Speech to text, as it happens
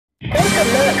Delta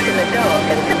lurks in the dark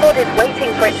and Metapod is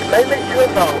waiting for its moment to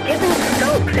evolve, giving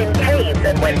skulks in caves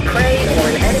and when prey or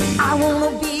an enemy. I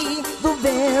wanna be the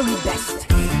very best,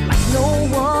 like no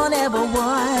one ever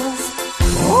was.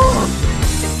 Oh,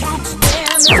 to catch them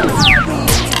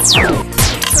is hard.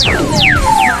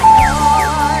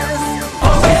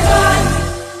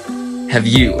 Have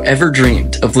you ever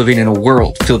dreamed of living in a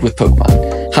world filled with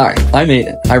Pokemon? Hi, I'm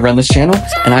Aiden. I run this channel,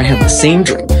 and I have the same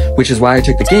dream, which is why I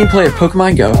took the gameplay of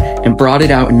Pokemon Go and brought it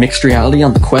out in mixed reality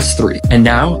on the Quest 3. And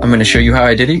now, I'm going to show you how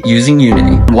I did it using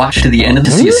Unity. Watch to the end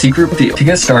to see a secret reveal. To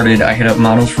get started, I hit up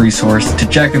Models Resource to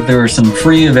check if there were some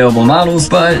free available models,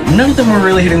 but none of them were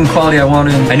really hitting the quality I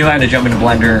wanted. I knew I had to jump into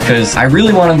Blender, because I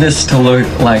really wanted this to look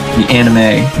like the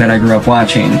anime that I grew up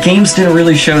watching. Games didn't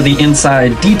really show the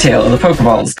inside detail of the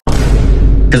Pokeballs.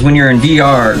 Because when you're in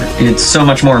VR, it's so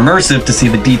much more immersive to see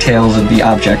the details of the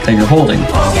object that you're holding.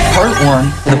 Part 1,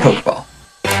 the Pokeball.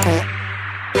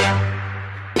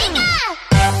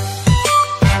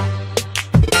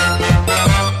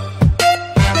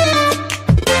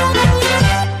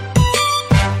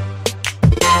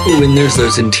 Ooh, and there's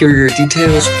those interior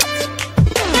details.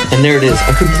 And there it is,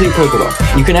 a complete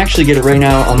Pokeball. You can actually get it right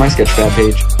now on my Sketchpad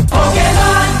page.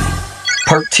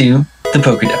 Part 2, the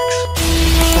Pokédex.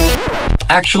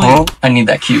 Actually, I need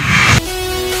that cube.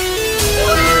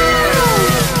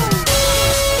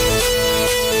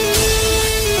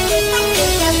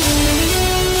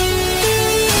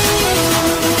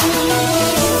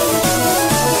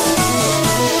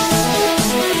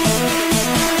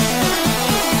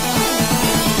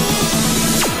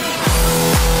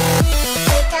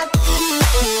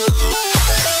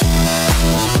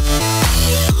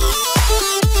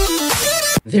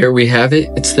 There we have it.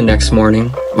 It's the next morning.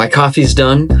 My coffee's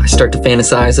done. I start to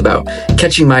fantasize about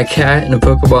catching my cat in a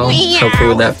Pokeball. How cool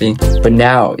would that be? But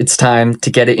now it's time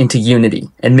to get it into Unity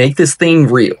and make this thing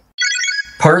real.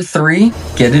 Part 3,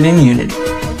 get it in Unity.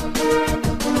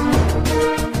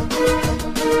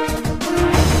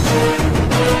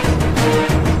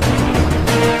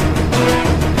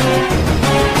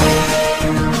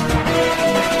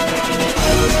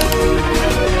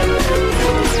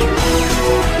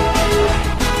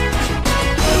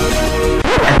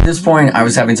 At this point, I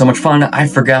was having so much fun, I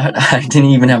forgot I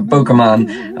didn't even have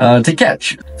Pokemon to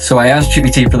catch. So I asked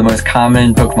GPT for the most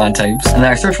common Pokemon types, and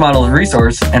then I searched Models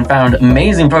Resource and found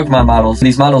amazing Pokemon models.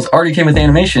 These models already came with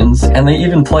animations, and they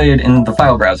even played in the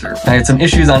file browser. I had some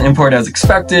issues on import as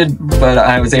expected, but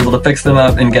I was able to fix them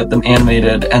up and get them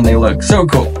animated, and they look so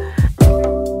cool.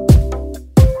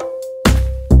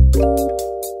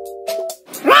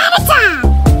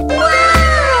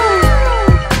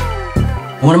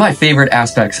 One of my favorite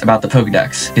aspects about the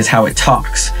Pokédex is how it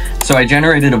talks. So I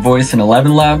generated a voice in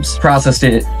 11 Labs, processed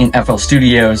it in FL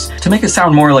Studios to make it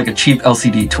sound more like a cheap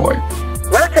LCD toy.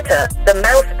 Rattata, the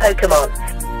mouse Pokemon.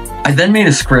 I then made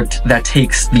a script that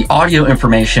takes the audio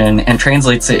information and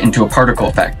translates it into a particle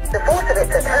effect. The force of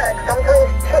its attack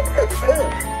sometimes chips its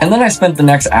teeth. And then I spent the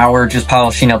next hour just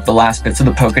polishing up the last bits of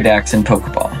the Pokédex and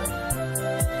Pokeball.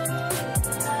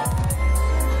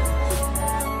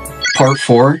 Part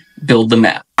 4. Build the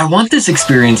map. I want this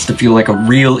experience to feel like a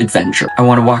real adventure. I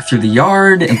want to walk through the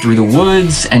yard and through the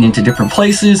woods and into different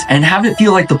places and have it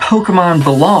feel like the Pokemon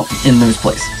belong in those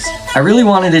places. I really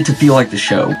wanted it to feel like the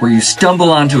show, where you stumble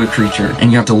onto a creature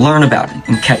and you have to learn about it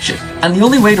and catch it. And the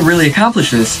only way to really accomplish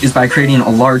this is by creating a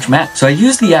large map. So I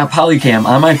used the app Polycam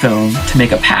on my phone to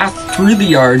make a path through the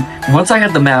yard. Once I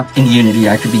had the map in Unity,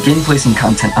 I could begin placing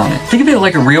content on it. Think of it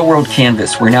like a real-world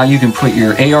canvas, where now you can put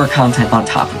your AR content on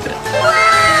top of it.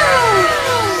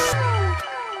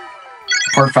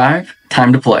 Part 5,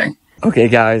 time to play. Okay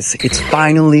guys, it's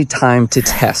finally time to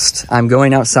test. I'm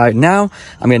going outside now,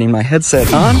 I'm getting my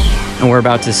headset on, and we're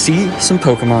about to see some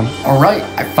Pokemon. Alright,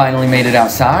 I finally made it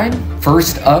outside.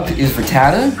 First up is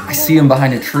Rattata. I see him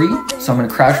behind a tree, so I'm gonna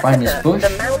crouch behind this bush.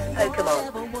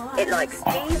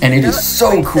 Oh, and it is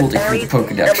so cool to hear the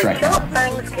Pokédex right now.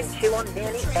 Fangs can chew on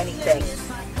nearly anything.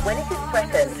 When it is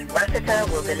threatened, Rattata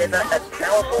will deliver a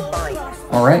powerful bite.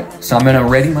 Alright, so I'm gonna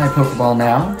ready my Pokeball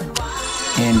now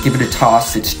and give it a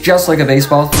toss. It's just like a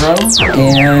baseball throw,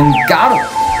 and got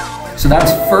him! So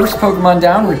that's first Pokemon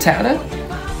down, Rattata.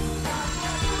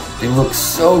 They look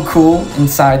so cool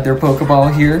inside their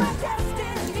Pokeball here.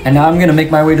 And now I'm gonna make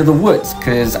my way to the woods,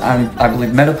 because I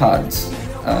believe Metapods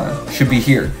should be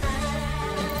here.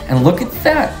 And look at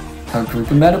that, a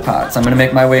group of Metapods. I'm gonna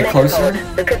make my way closer.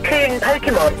 The cocoon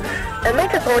Pokemon. A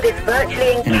Metapod is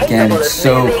virtually incapable and again, it's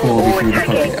so of cool to or hear the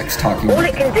attacking. Pokédex talking. All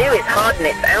it can do is harden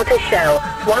its outer shell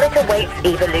while it awaits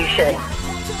evolution.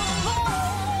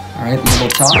 Alright, little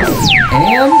toss.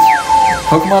 And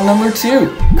Pokemon number 2,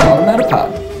 called a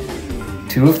Metapod.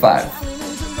 2 of 5.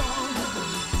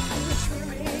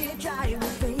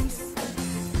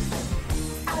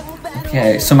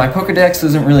 Okay, so my Pokédex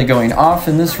isn't really going off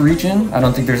in this region. I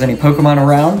don't think there's any Pokemon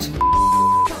around.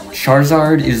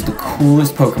 Charizard is the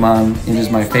coolest Pokemon. It is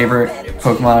my favorite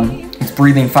Pokemon. It's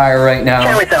breathing fire right now.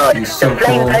 Charizard, it's so the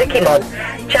flame cool. Pokemon.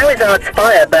 Charizard's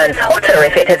fire burns hotter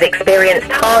if it has experienced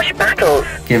harsh battles.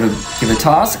 Give a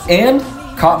toss, and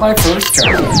caught my first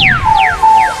Charizard.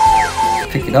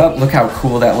 Pick it up. Look how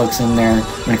cool that looks in there.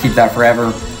 I'm gonna keep that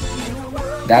forever.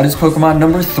 That is Pokemon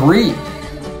number 3.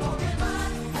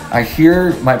 I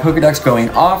hear my Pokédex going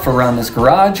off around this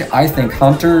garage. I think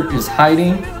Hunter is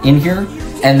hiding in here,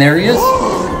 and there he is.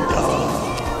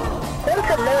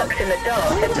 Hunter lurks in the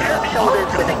dark and tap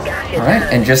shoulders with a gaseous Alright,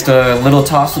 and just a little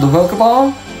toss of the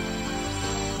Pokeball.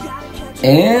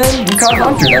 And we caught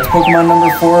Hunter. That's Pokemon number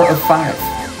 4 of 5.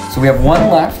 So we have 1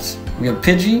 left. We have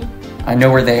Pidgey. I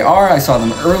know where they are. I saw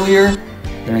them earlier.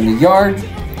 They're in the yard.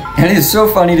 And it is so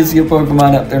funny to see a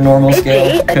Pokemon at their normal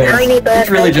scale, because it's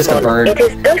really just a bird. It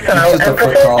is docile and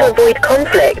prefers to avoid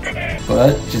conflict.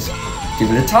 But just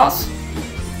give it a toss.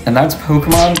 And that's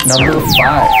Pokemon number 5.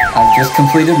 I've just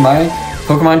completed my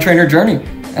Pokemon trainer journey.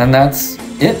 And that's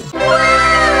it.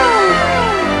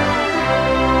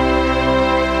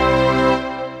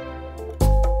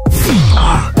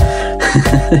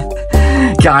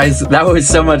 Guys, that was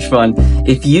so much fun.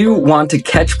 If you want to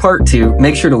catch part 2,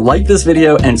 make sure to like this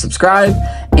video and subscribe.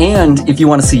 And if you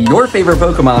want to see your favorite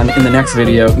Pokemon in the next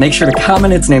video, make sure to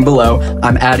comment its name below.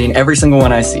 I'm adding every single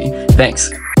one I see. Thanks.